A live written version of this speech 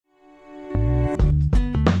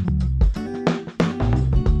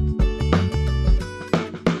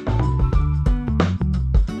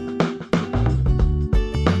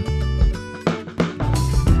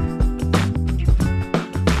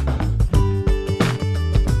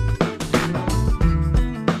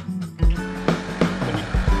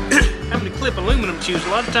clip aluminum chews, a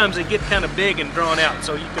lot of times they get kind of big and drawn out,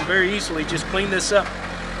 so you can very easily just clean this up,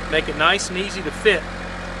 make it nice and easy to fit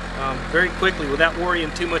very quickly without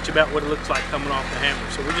worrying too much about what it looks like coming off the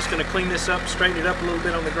hammer. So we're just going to clean this up, straighten it up a little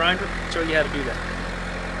bit on the grinder, show you how to do that.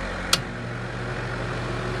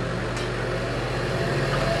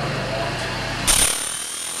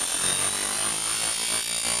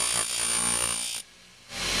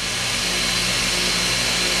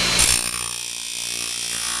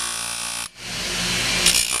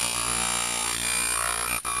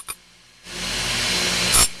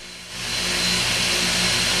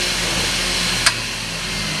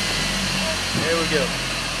 There we go.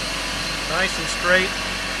 Nice and straight.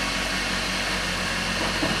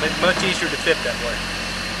 Make it much easier to fit that way.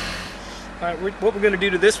 Alright, what we're going to do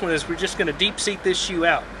to this one is we're just going to deep seat this shoe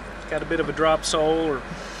out. It's got a bit of a drop sole, or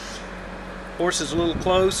horse is a little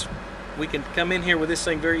close. We can come in here with this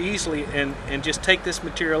thing very easily and just take this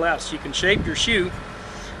material out. So you can shape your shoe,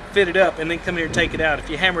 fit it up, and then come here and take it out. If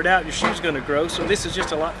you hammer it out, your shoe's going to grow. So this is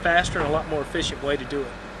just a lot faster and a lot more efficient way to do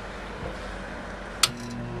it.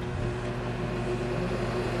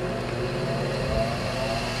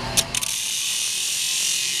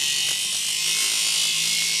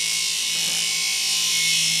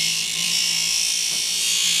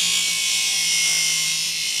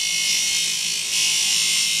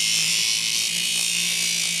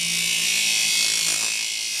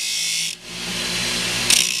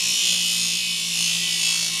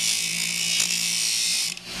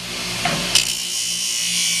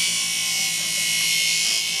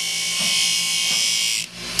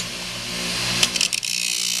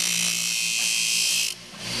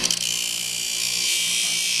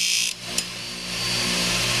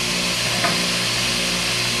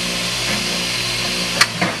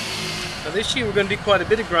 This shoe we're going to do quite a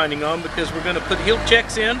bit of grinding on, because we're going to put heel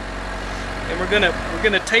checks in, and we're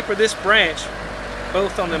going to taper this branch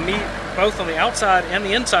both on the outside and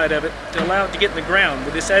the inside of it to allow it to get in the ground.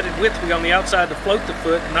 With this added width on the outside to float the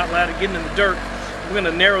foot and not allow it to get in the dirt, we're going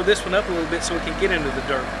to narrow this one up a little bit so it can get into the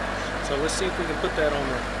dirt. So let's see if we can put that on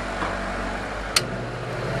there.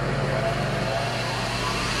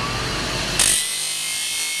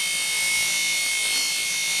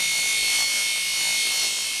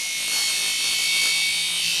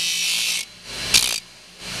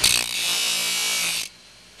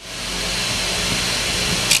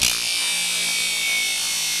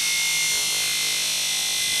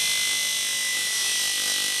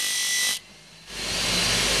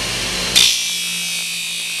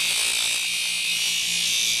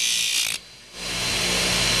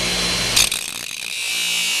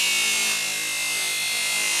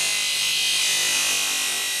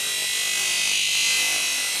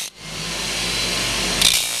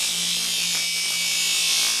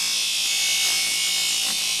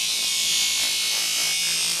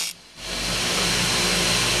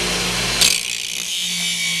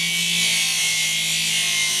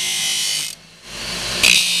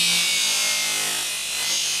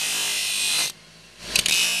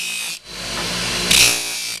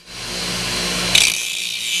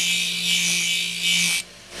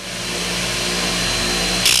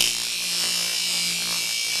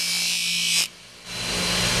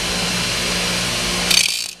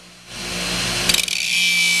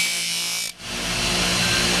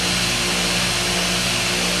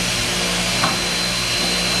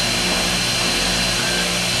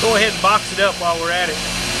 Go ahead and box it up while we're at it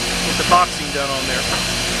with the boxing done on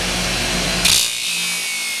there.